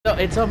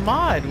it's a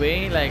mod,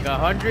 Wayne. Like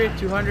 100,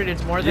 200,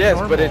 it's more than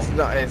normal. Yes, but it's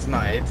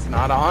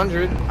not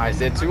 100. I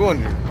said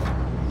 200.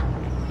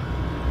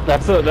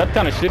 That's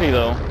kind of shitty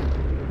though,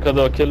 because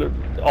the killer,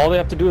 all they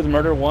have to do is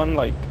murder one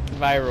like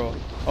viral.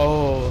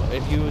 Oh,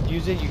 if you would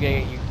use it, you're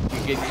gonna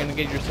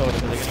get your soda.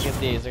 They're gonna get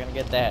this. They're gonna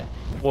get that.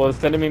 was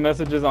sending me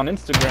messages on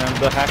Instagram.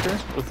 The hacker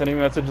was sending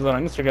me messages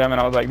on Instagram, and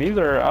I was like, these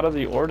are out of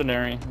the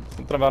ordinary.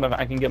 Something about if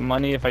I can get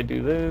money if I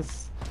do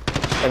this.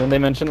 And then they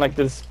mentioned like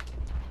this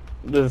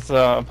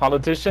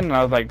politician, and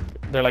I was like,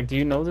 they're like, do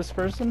you know this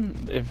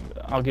person? If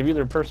I'll give you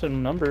their personal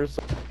numbers,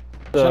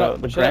 the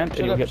grant,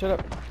 and you'll get. Shut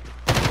up.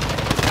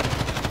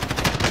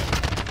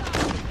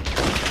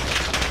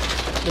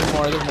 There's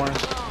more.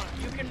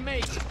 You can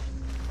make.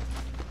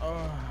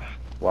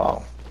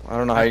 Wow. I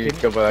don't know how you get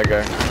killed by that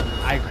guy.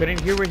 I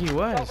couldn't hear where he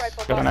was.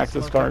 Got an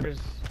access card.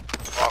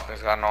 Fuck,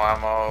 he's got no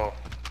ammo.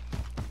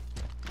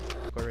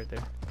 Go right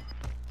there.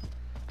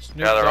 Snoop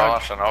Yeah, they're all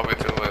Dogg. Shinobi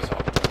too, so.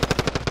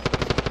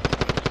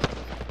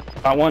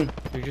 Got one.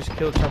 You just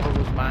killed Chapo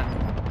Guzman.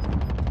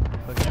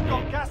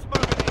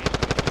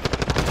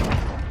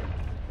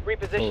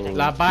 Repositioning.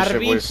 La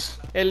Barbie, boys.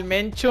 el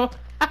Mencho.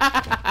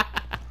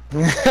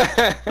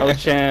 No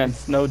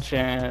chance. No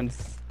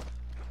chance.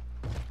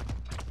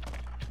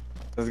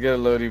 Let's get it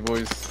loaded,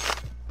 boys.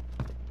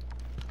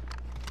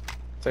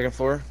 Second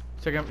floor.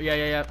 Second,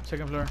 yeah.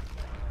 Second floor.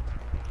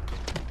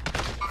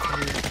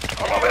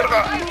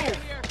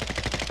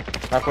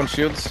 Knock one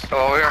shields.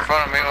 Oh, over here in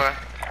front of me, way.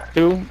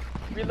 Two.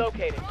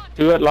 Relocating.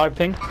 Two at live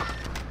ping.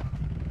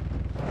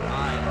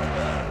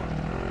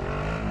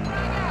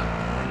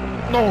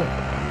 No.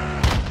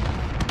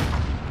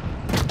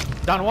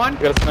 Down one.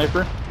 We got a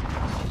sniper.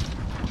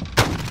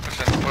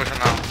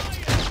 Pushing out.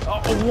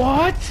 Oh,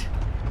 what?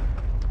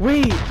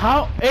 Wait,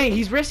 how? Hey,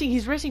 he's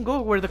racing.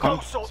 Go where the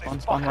car. Spawn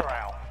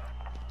right.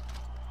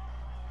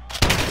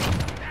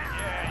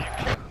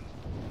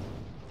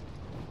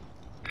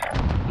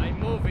 I'm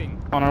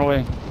moving. On our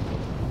way.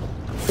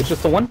 It's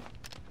just the one?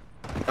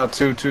 Oh,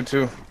 two.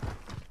 The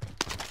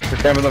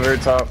camera on the very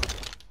top.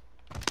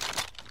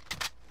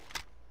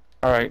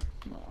 Alright.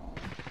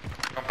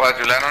 But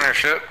you land on your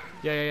ship?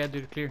 Yeah,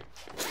 dude, clear.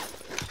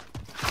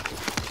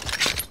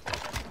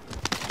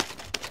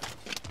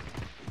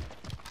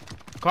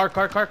 Car.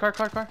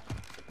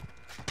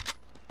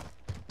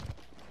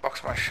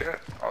 Fuck's my shit.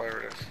 Oh, there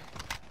it is.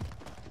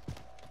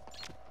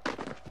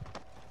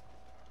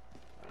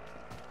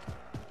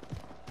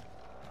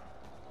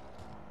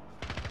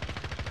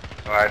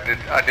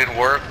 I did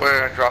work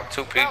where I dropped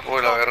two people.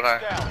 La verga.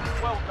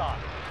 Well done.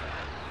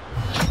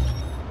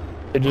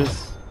 It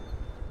just.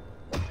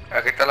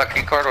 Aquí está la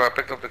key card, or I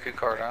picked up the key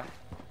card, huh?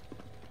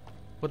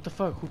 What the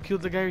fuck? Who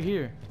killed the guy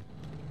here?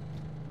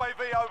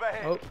 UAV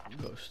overhead. Oh,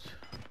 ghost.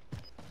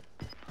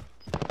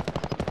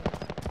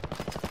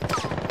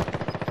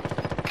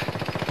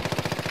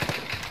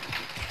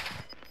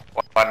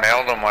 I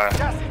nailed him, man.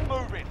 Gas is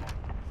moving.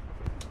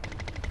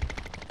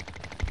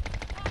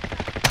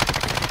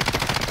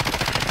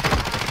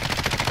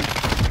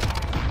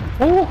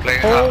 Oh, Playing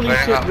holy up,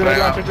 shit! playing up, Grenade playing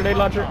launcher, up. grenade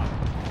launcher.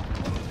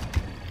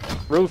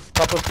 Roof,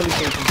 top of police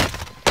station.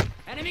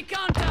 Enemy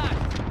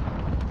contact.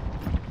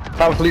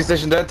 Top police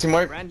station dead, team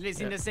wipe.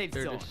 Friendly's in the safe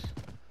There it zone. is.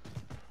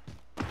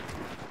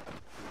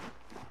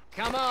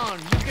 Come on,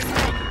 you can make it.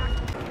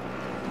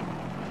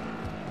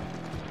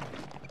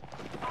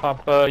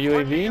 Top Friendly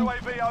UAV.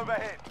 UAV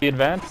overhead. Be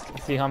advanced.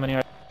 See how many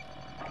are.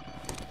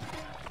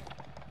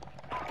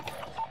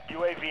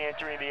 UAV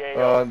entering the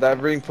AO. That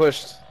being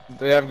pushed.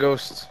 They have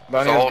ghosts. The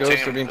Bounty whole has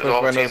ghosts. They're team, being the pushed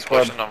whole by another team squad.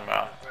 pushing them,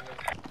 man.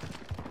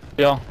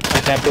 Yeah,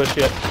 I can't push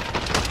yet.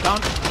 Down.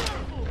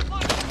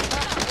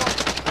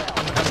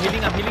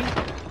 I'm healing.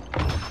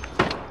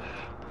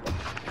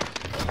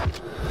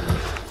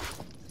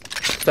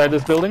 Inside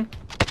this building.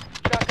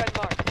 Shotgun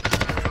mark.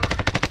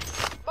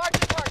 Mark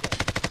the target.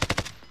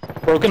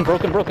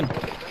 Broken.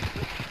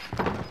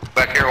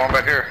 Back here, one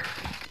back here.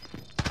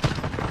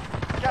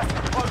 Gas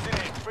is closing in.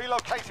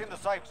 Relocating the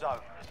safe zone.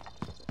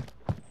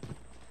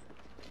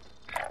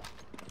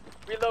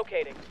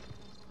 Relocating.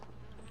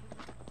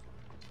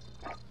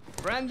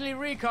 Friendly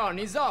recon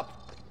is up.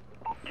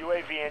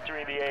 UAV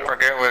entering the AO.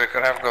 Forget where they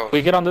could have ghosts.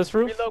 We get on this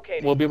roof.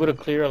 Relocating. We'll be able to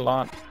clear a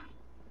lot.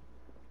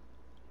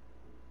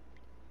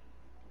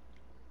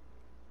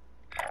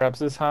 Perhaps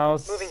this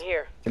house. Moving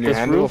here. Can you This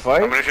handle a roof?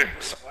 fight?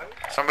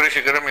 Somebody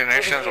should get a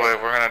munitions wave.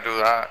 We're gonna do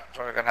that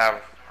so we can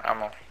have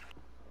ammo.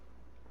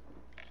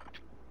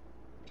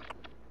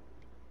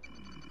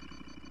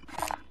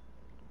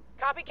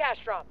 Copy cash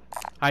drop.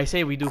 I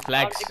say we do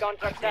flags.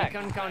 Counterattack.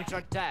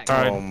 Counterattack.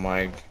 Alright. Oh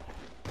my.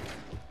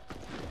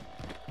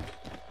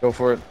 Go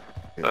for it.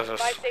 There's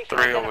just Five stations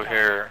three over identified.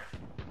 here.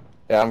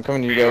 Yeah, I'm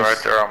coming to you Be guys. right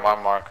there on my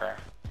marker.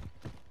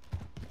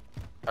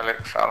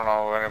 Alex, I don't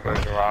know if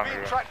anybody's around Being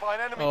you. tracked by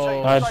an enemy Oh.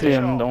 team. I Stay see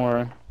him. sharp. Don't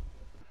worry.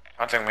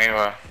 I think me,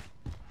 but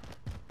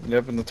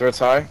Yep, and the threat's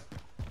high.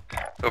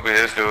 it'll be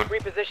this dude.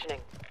 Repositioning.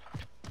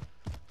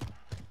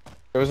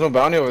 There was no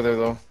bounty over there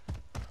though.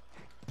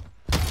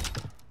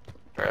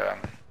 Yeah,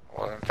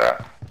 wasn't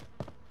that?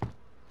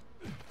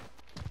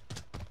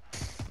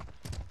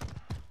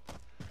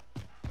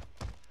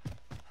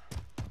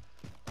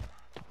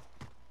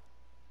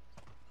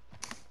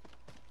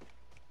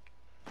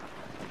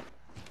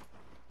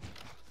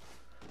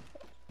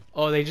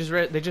 Oh, they just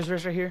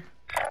rest right here.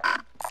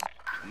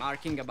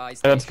 Marking a buy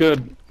That's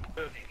station.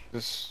 good.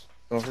 Just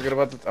don't forget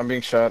about the. I'm being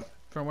shot.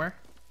 From where?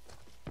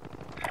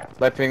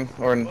 Light ping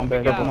or in Come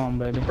baby, come on,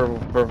 baby. purple.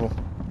 Purple.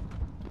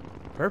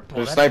 Purple.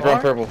 There's That's sniper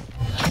on far? purple.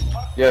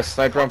 Yes,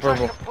 sniper on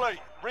purple. Complete.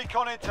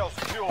 Recon intel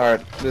secure.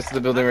 Alright, this is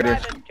the building right here.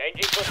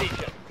 Changing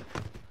position.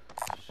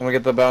 I'm gonna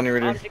get the bounty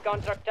right here.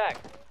 Anti-contract tag.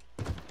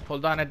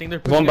 Hold on, I think they're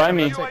One pushing by it from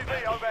me. that side.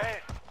 UAV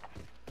overhead.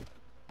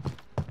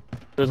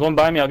 There's one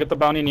by me. I'll get the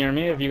bounty near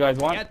me if you guys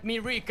want. Get me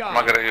recon.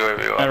 I'm not gonna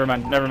UAV up.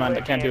 Never mind.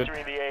 I can't do it.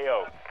 Entering the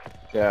AO.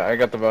 Yeah, I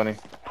got the bounty.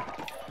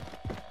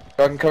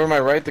 Y'all can cover my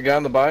right, the guy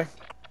on the buy.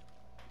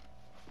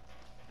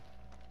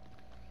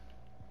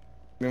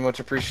 Be much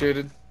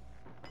appreciated.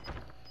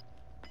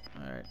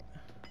 Alright.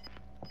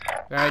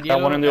 Guard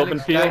Got one in the Alex. open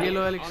Guard field.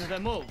 yellow, Alex. On the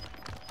move.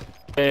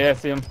 Hey, I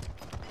see him.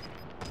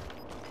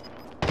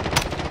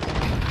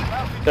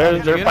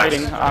 They're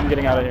fighting. I'm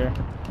getting out of here.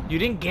 You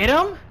didn't get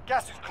him?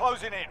 Gas is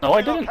closing in. No,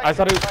 I didn't. I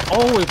thought it was.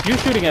 Oh, if you're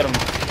shooting at him.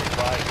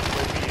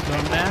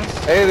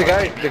 Dumbass. Hey,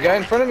 the guy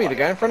in front of me. The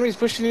guy in front of me is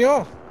pushing you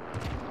off.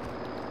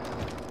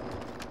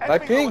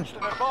 Light ping.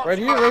 Right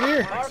here, right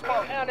here.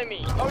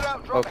 Enemy.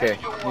 Okay,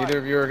 neither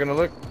of you are gonna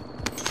look.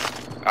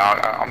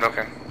 I'm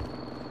looking.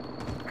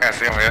 Can't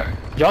see him yet.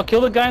 Y'all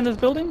kill the guy in this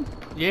building?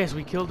 Yes,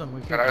 we killed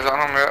him. Got eyes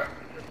on him yet?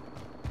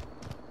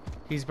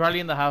 He's probably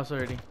in the house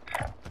already.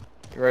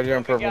 Right here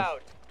on purple.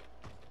 Out.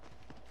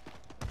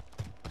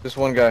 Just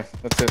one guy.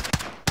 That's it.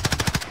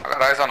 I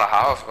got eyes on the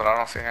house, but I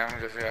don't see him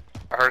just yet.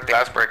 I heard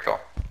glass break though.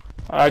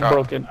 I Shot.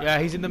 broke it. Yeah,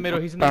 he's in the middle.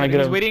 He's in the Trying to middle. get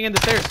He's him. waiting in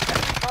the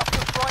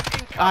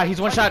stairs. Ah, he's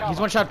one shot. He's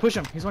one shot. Push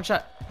him. He's one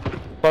shot.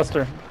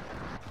 Cluster.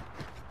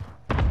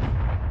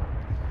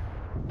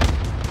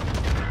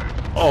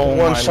 Oh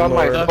One my shot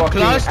my lord. The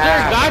fucking cluster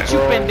ass, got you,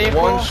 bro.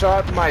 pendejo. One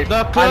shot my. The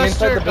I'm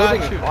inside cluster the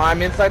building. got you.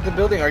 I'm inside the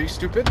building. Are you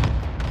stupid?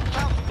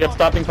 Get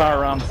stopping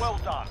power rounds. Well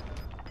done.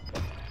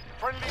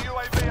 Friendly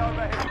UAV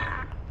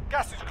overhead.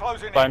 Gas is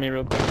closing Buy in. me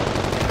real quick.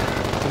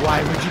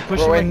 Why would you push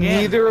Bro, him and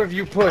again? neither of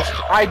you pushed.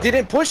 I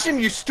didn't push him,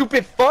 you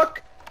stupid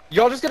fuck.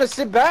 Y'all just gonna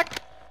sit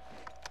back?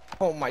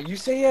 Oh my, you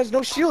say he has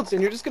no shields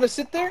and you're just gonna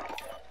sit there?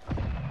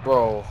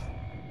 Bro.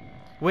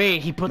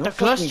 Wait, he put No the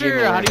fucking cluster.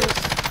 giveaway.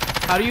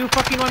 How do you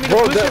fucking want me to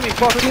Bro, push the him if you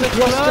put fucking the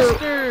cluster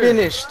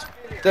finished.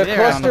 The There,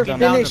 cluster I'm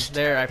down. finished.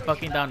 There, I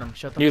fucking downed him.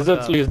 Shut the Use fuck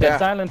it. up. Use Yeah. dead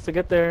silence to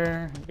get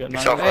there. Good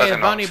night. Self-res. Hey,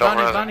 Resin, Bonnie,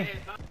 self-resin. Bonnie.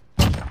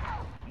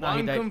 Nah, he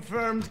One died.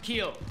 confirmed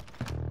kill.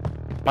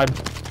 My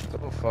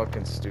So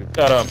fucking stupid.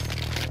 shut up.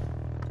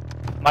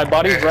 My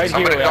body's Hey, right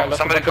somebody here. come, I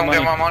somebody left a come bunch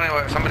get of my money.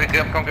 money. Somebody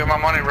come get my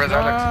money, Res No,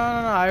 Alex.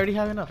 I already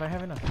have enough. I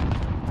have enough. You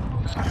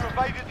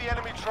evaded the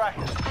enemy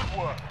trackers. Good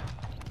work.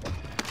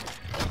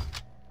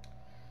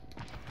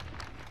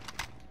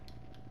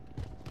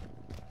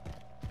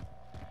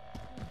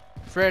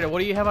 Fred, what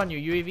do you have on you?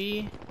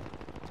 UAV?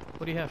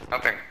 What do you have?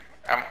 Nothing.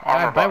 I'm armor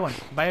Alright, buy box.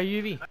 one. Buy a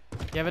UAV.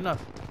 You have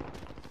enough.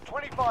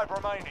 25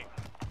 remaining.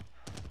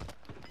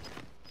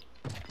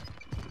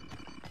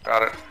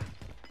 Got it.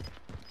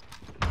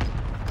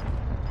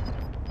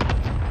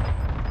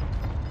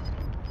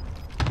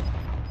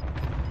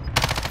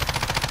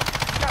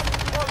 Gas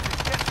is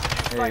closing. Get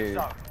to the new Hey. safe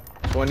zone.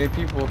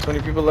 20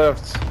 people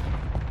left.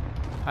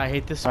 I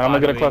hate this I'm spot. gonna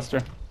get a wait.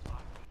 cluster.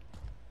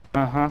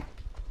 Uh-huh.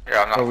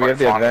 Yeah, I'm not Oh, we quite have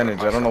the fond of it advantage.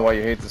 I don't know myself. why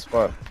you hate the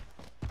spot.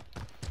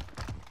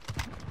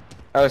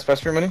 Alex,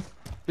 pass me your money,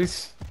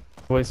 please.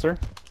 Wait, sir.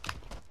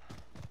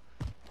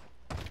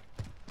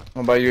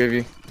 I'll buy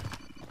UAV.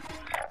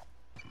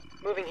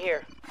 Moving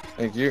here.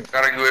 Thank you.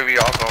 Got a UAV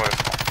also.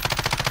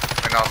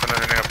 And now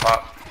send it in a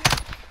pop.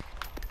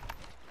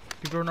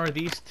 People are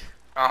northeast.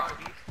 Oh,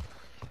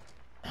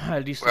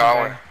 At least we all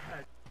one went. guy.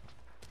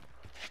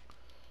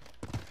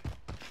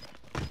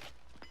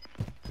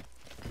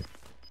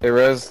 Hey,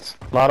 Rez.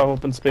 A lot of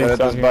open space Let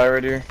out this here. buy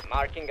right here.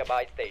 Marking a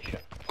buy station.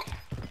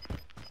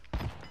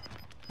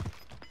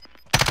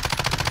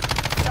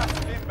 Gas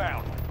is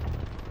inbound.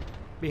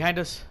 Behind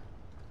us.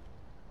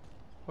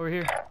 Over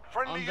here.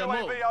 Friendly On the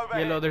UAV move.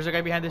 overhead. Yellow, there's a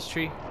guy behind this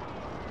tree.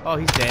 Oh,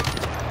 he's dead.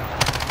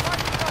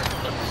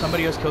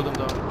 Somebody else killed him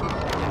though.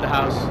 In the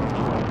house.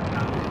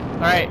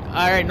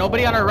 Alright,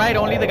 nobody on our right,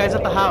 only the guys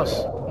at the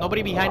house.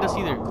 Nobody behind us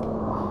either.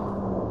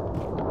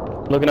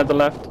 Looking at the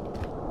left.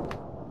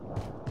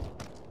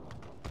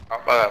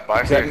 Up by that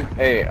buy station.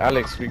 Hey,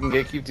 Alex, we can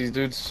gatekeep these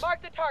dudes.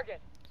 Mark the target.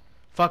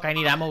 Fuck, I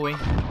need ammo, wait.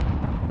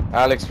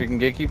 Alex, we can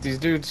gatekeep these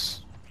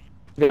dudes.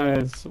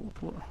 Guys,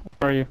 where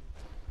are you?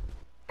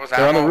 What's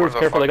They're on the ammo? roof. Where's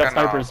Careful, they got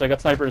fucking, snipers. They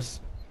got snipers.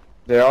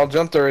 They all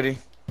jumped already.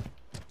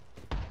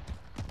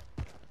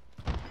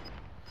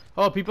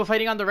 Oh, people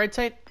fighting on the right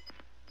side?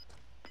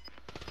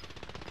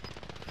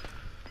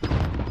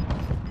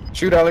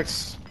 Shoot,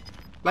 Alex.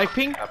 Light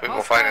ping? People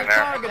Hostile fighting there.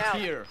 target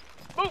here.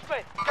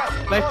 Movement. Gas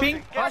is Light closing. ping?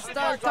 Get to the new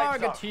Hostile safe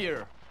target zone.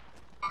 here.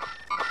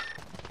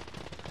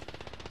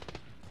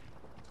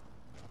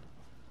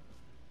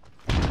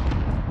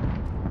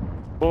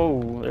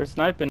 Whoa, they're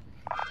sniping.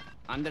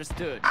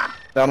 Understood.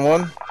 Down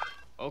one.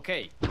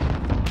 Okay.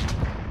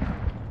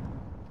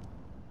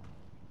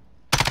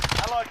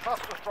 Allied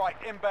cluster strike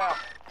inbound.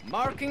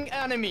 Marking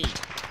enemy.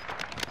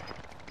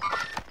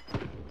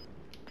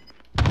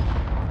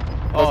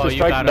 Oh, Cluster you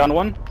strike, got down him.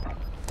 one.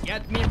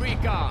 Get me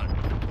recon.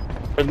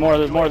 There's more,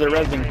 they're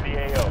resing.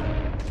 The AO.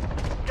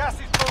 Gas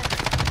is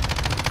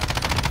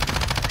moving.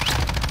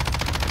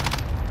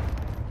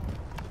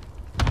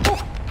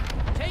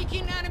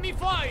 Taking enemy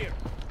fire.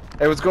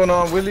 Hey, what's going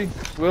on, Willie?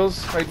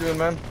 Wills, how you doing,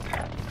 man?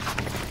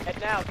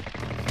 Heading out.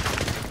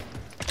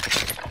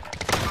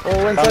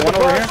 Oh, inside one the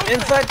over bus!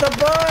 Inside the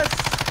bus!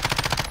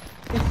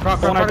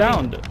 Croc, One I Croc,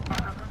 downed.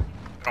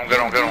 Get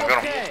him.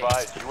 Okay.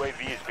 Advised,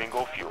 UAV is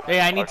bingo fuel. Hey,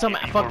 I need some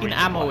RTB for fucking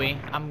ammo,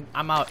 resupply.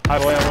 I'm out. Hi,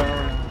 boy.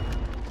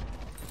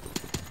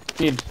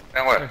 Need.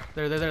 And what?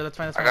 There, that's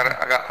fine, that's I fine.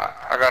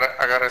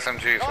 got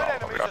SMG, so Nine I'll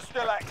enemies be are up.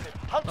 still active.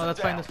 Hunt No, them that's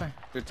fine, down. that's fine.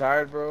 You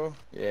tired, bro?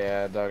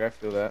 Yeah, dog, I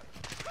feel that.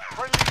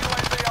 Friendly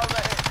UAV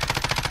overhead.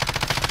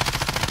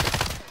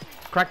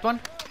 Cracked one.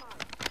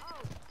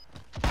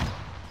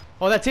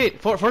 Oh, that's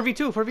it.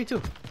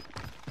 4v2.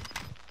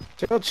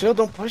 Chill,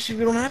 don't push if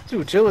you don't have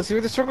to. Chill, let's see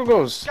where the circle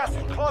goes. Gas is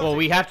closing. Well,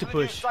 we have to Get the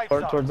new push. safe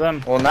zone. Towards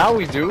them. Well, now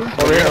we do. Oh,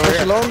 you're gonna push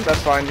alone?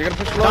 That's fine. You're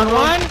gonna push alone?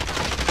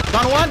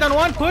 Down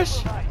one, push.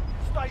 Stay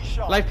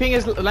sharp. Life ping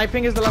is the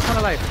last one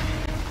alive.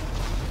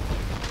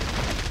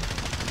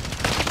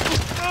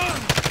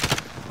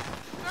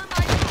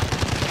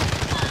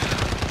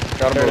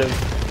 Got There him it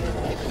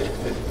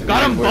both. is. Got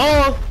them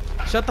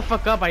both. Shut the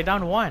fuck up, I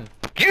downed one.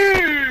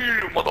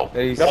 Yeah, mother.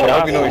 Hey, he Got said, I him.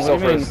 hope you know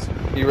yourself What do you first.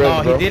 He res,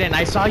 No, bro. he didn't.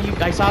 I saw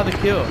the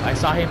kill. I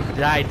saw him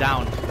die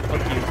down.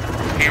 Fuck you.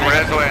 He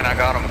res away and I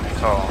got him.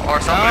 So, or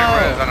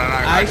somebody res and then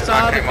I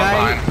saw the came up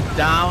guy behind.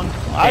 down.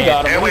 I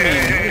got Hey, him. What wait, do you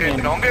mean? What do you hey,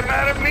 mean? don't get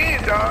mad at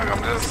me, dog.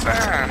 I'm just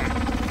saying.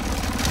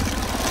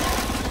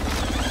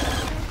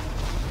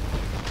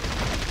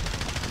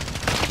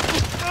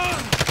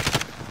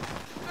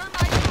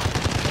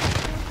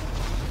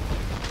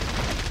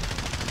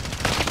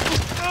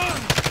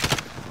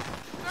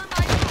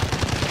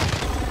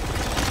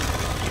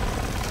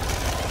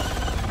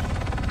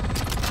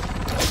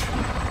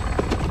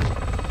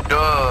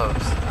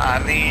 Dubs.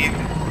 I need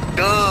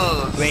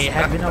dubs. Wait, it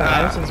had been a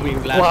while since we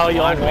last Wow,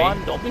 y'all won, right?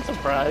 won. Don't be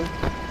surprised.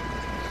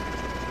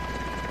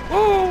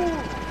 Woo!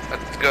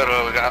 That's good.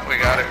 We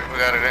got it. We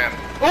got it in.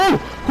 Oh!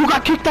 Who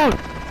got kicked out?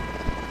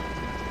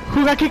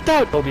 Who got kicked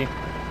out? Kobe.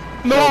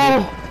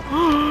 No!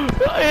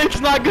 It's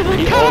not gonna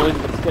He count! always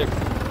gets kicked.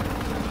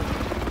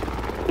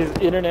 His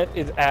internet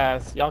is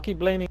ass. Y'all keep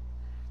blaming.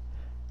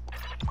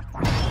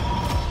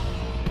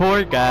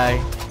 Poor guy.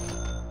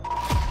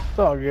 It's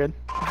all good.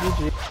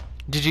 GG.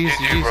 GG's,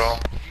 GG, bro.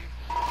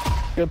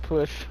 Good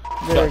push.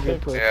 Very Got good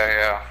kicked. push.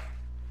 Yeah.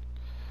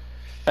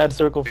 Add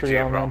circle for GG,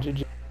 y'all, bro. man.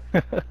 GG.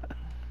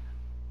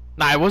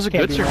 Nah, it was a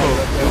Can't good be circle. mad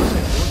at that. It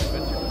wasn't